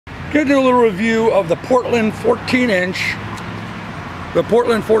Gonna do a little review of the Portland 14-inch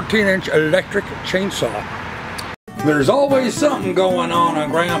electric chainsaw. There's always something going on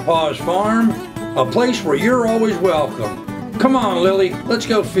Grandpa's farm, a place where you're always welcome. Come on, Lily, let's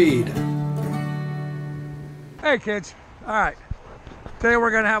go feed. Hey kids, all right, today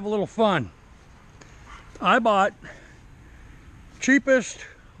we're gonna have a little fun. I bought cheapest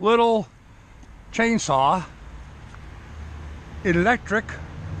little chainsaw, electric,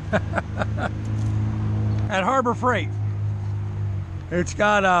 at Harbor Freight. It's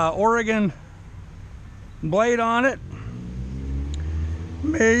got a Oregon blade on it,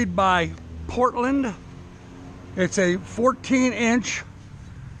 made by Portland. It's a 14-inch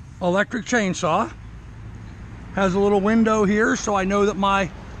electric chainsaw. Has a little window here so I know that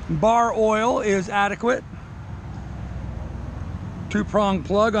my bar oil is adequate. Two-prong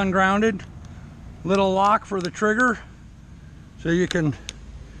plug, ungrounded. Little lock for the trigger so you can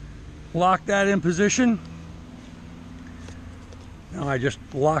lock that in position. Now I just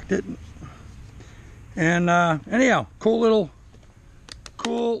locked it. And anyhow, cool little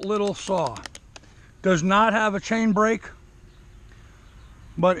saw. Does not have a chain brake,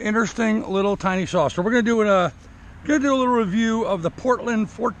 but interesting little tiny saw. So we're gonna do a little review of the Portland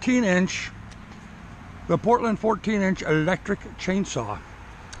 14-inch electric chainsaw.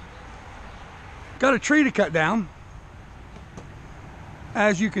 Got a tree to cut down,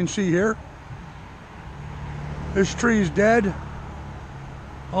 as you can see here. This tree is dead.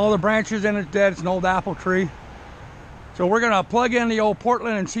 All the branches in it's dead. It's an old apple tree. So we're gonna plug in the old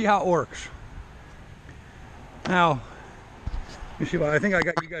Portland and see how it works. Now, let me see if I think I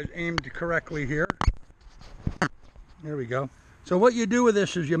got you guys aimed correctly here. There we go. So what you do with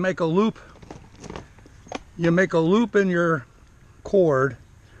this is you make a loop. You make a loop in your cord.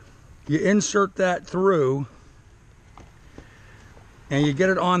 You insert that through, and you get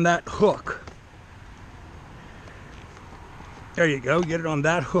it on that hook. There you go, get it on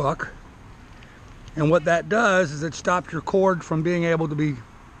that hook. And what that does is it stops your cord from being able to be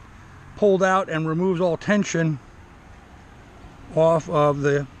pulled out and removes all tension off of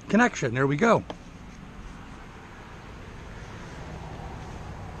the connection. There we go.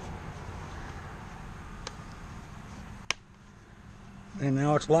 And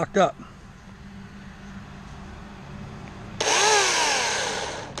now it's locked up.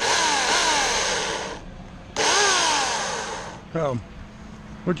 So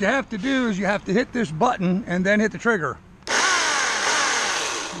what you have to do is you have to hit this button and then hit the trigger.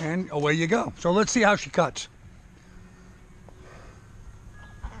 And away you go. So let's see how she cuts.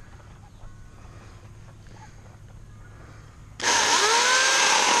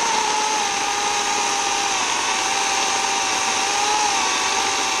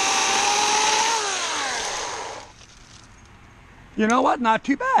 You know what? Not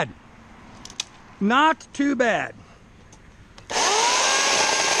too bad. Not too bad.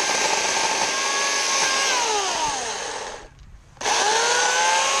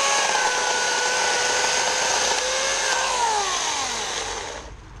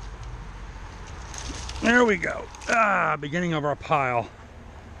 There we go. Beginning of our pile.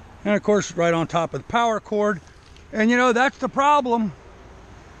 And of course, right on top of the power cord. And you know, that's the problem.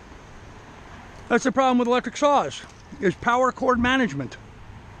 That's the problem with electric saws, is power cord management.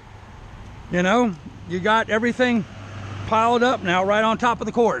 You know, you got everything piled up now right on top of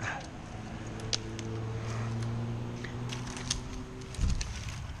the cord.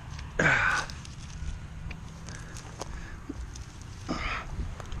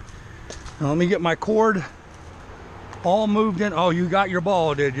 Now let me get my cord all moved in. Oh, you got your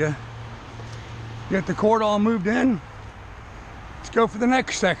ball, did you? Get the cord all moved in. Let's go for the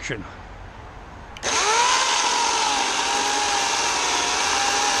next section.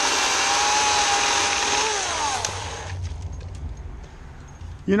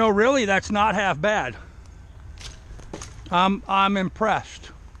 You know, really, that's not half bad. I'm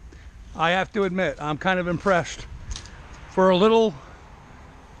impressed. I have to admit, I'm kind of impressed. For a little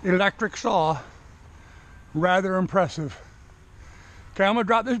electric saw, rather impressive. Okay, I'm gonna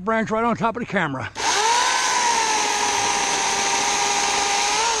drop this branch right on top of the camera.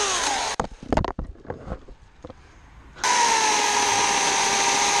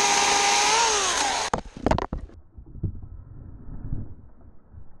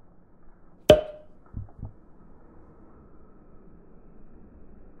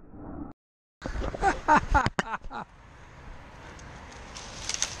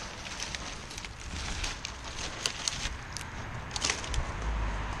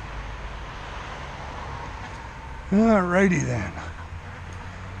 Alrighty then.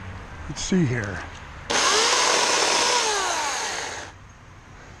 Let's see here.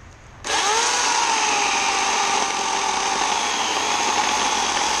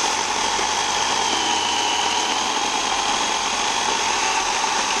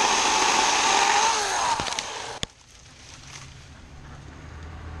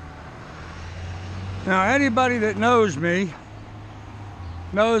 Now, anybody that knows me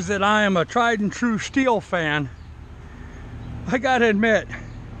knows that I am a tried and true steel fan. I gotta admit,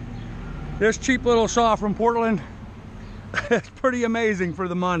 this cheap little saw from Portland, it's pretty amazing for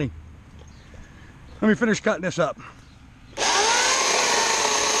the money. Let me finish cutting this up.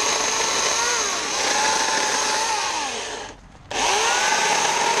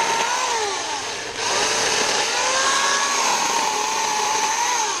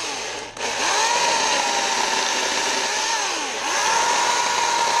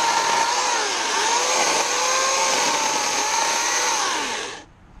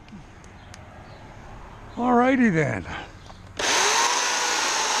 Alrighty then.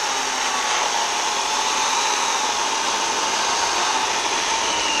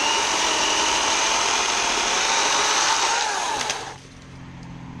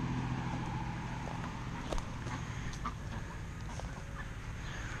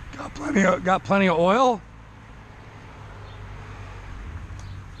 Got plenty of oil.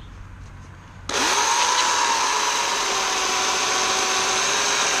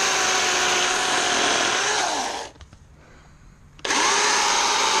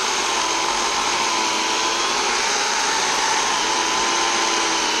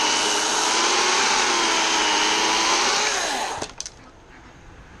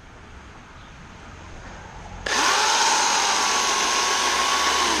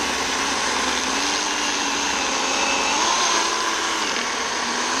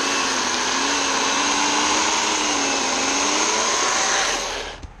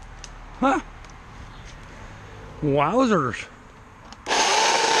 Huh? Wowzers.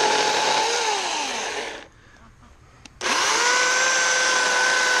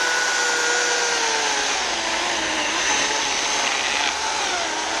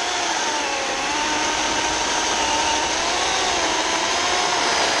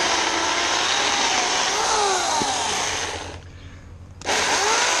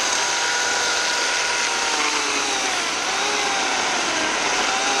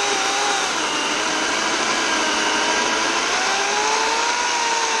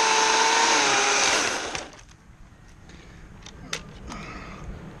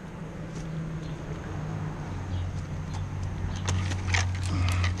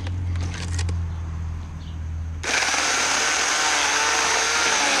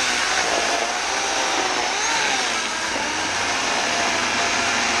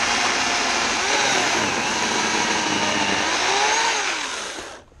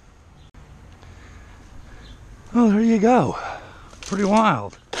 Oh, there you go. Pretty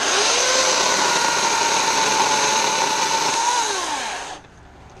wild.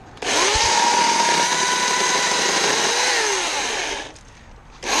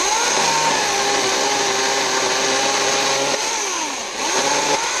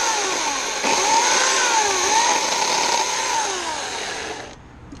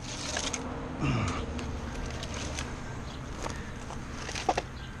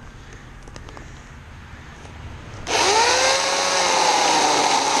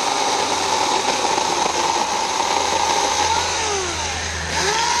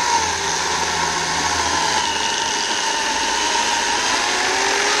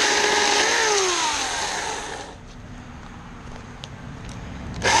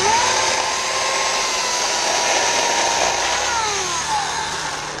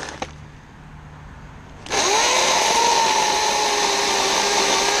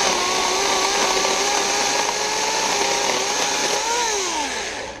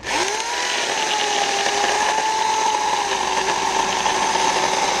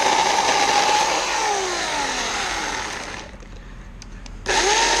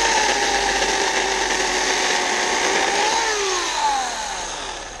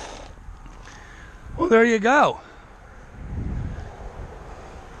 Well, there you go.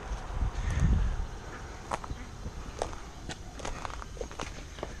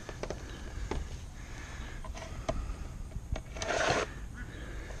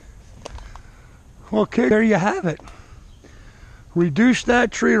 Okay, there you have it. Reduce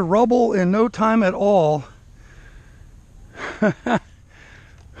that tree to rubble in no time at all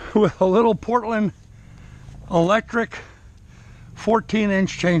with a little Portland electric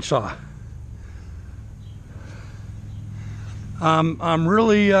 14-inch chainsaw. I'm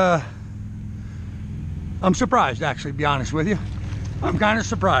really, I'm surprised, actually, to be honest with you. I'm kind of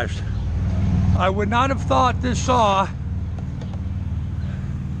surprised. I would not have thought this saw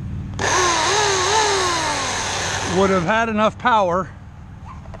would have had enough power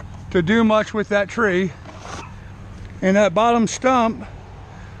to do much with that tree, and that bottom stump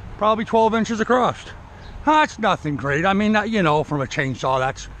probably 12 inches across. That's nothing great. I mean, you know, from a chainsaw,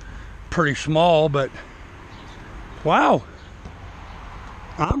 pretty small, but wow.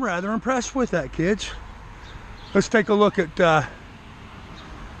 I'm rather impressed with that, kids. Let's take a look at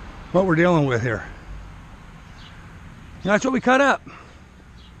what we're dealing with here. That's what we cut up.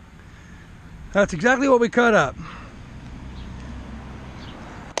 That's exactly what we cut up.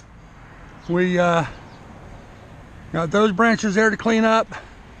 We got those branches there to clean up.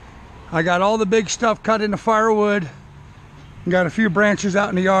 I got all the big stuff cut into firewood. Got a few branches out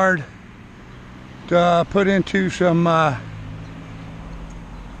in the yard to put into some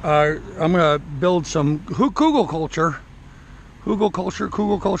I'm gonna build some kugel culture,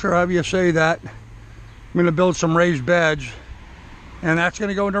 however you say that. I'm gonna build some raised beds, and that's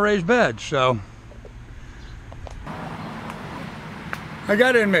gonna go into raised beds. So I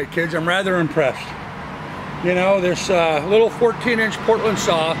gotta admit, kids, I'm rather impressed. You know, this little 14-inch Portland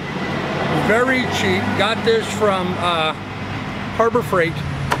saw, very cheap. Got this from Harbor Freight.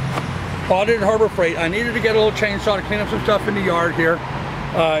 Bought it at Harbor Freight. I needed to get a little chainsaw to clean up some stuff in the yard here,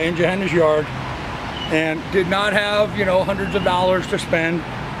 in Johanna's yard, and did not have, you know, hundreds of dollars to spend.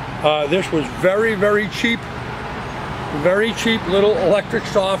 This was very, very cheap little electric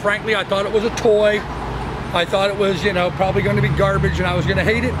saw. Frankly, I thought it was a toy. I thought it was, you know, probably going to be garbage and I was going to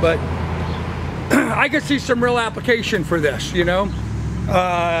hate it, but I could see some real application for this, you know.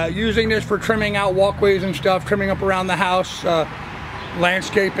 Using this for trimming out walkways and stuff, trimming up around the house,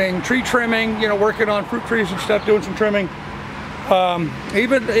 landscaping, tree trimming, you know, working on fruit trees and stuff, doing some trimming.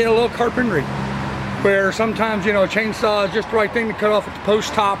 Even in a little carpentry, where sometimes, you know, a chainsaw is just the right thing to cut off at the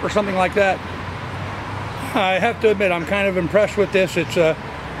post top or something like that. I have to admit, I'm kind of impressed with this. It's a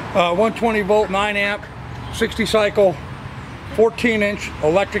 120 volt, 9 amp, 60 cycle, 14-inch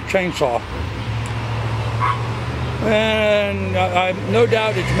electric chainsaw. And no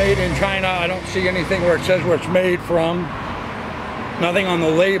doubt it's made in China. I don't see anything where it says where it's made from. Nothing on the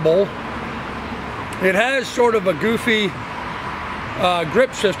label. It has sort of a goofy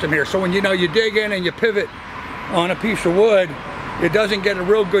grip system here, so when, you know, you dig in and you pivot on a piece of wood, it doesn't get a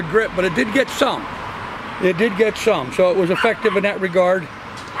real good grip, but it did get some. It did get some, so it was effective in that regard.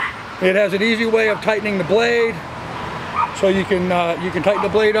 It has an easy way of tightening the blade, so you can tighten the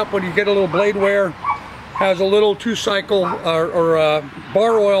blade up when you get a little blade wear. Has a little 2-cycle or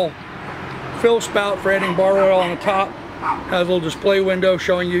bar oil fill spout for adding bar oil on the top. Has a little display window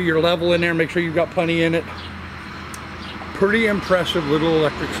showing you your level in there. Make sure you've got plenty in it. Pretty impressive little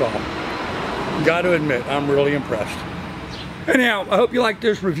electric saw. Got to admit, I'm really impressed. Anyhow, I hope you like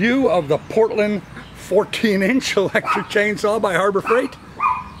this review of the Portland 14-inch electric chainsaw by Harbor Freight.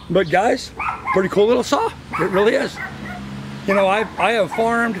 But guys, pretty cool little saw. It really is. You know, I have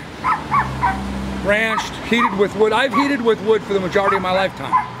farmed, ranched, heated with wood. I've heated with wood for the majority of my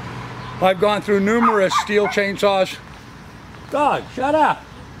lifetime. I've gone through numerous steel chainsaws. Dog, shut up.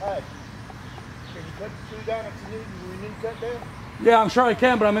 Hey, can you cut the tree down if you need? We need cut down? Yeah, I'm sure I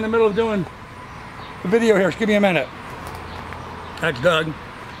can, but I'm in the middle of doing the video here. Just give me a minute. That's Doug.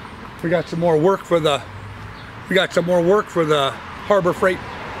 We got some more work for the Harbor Freight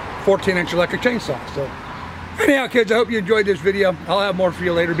 14-inch electric chainsaw. So anyhow, kids, I hope you enjoyed this video. I'll have more for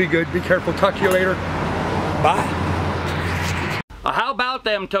you later. Be good, be careful. Talk to you later. Bye. How about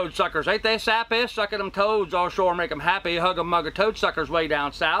them toad suckers? Ain't they sappy? Sucking them toads offshore make them happy. Hug 'em mug a toad suckers way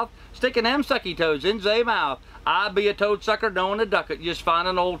down south. Sticking them sucky toads in zay mouth. I be a toad sucker, knowing a duck it. You just find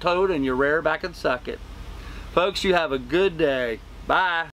an old toad and you rear back and suck it. Folks, you have a good day. Bye.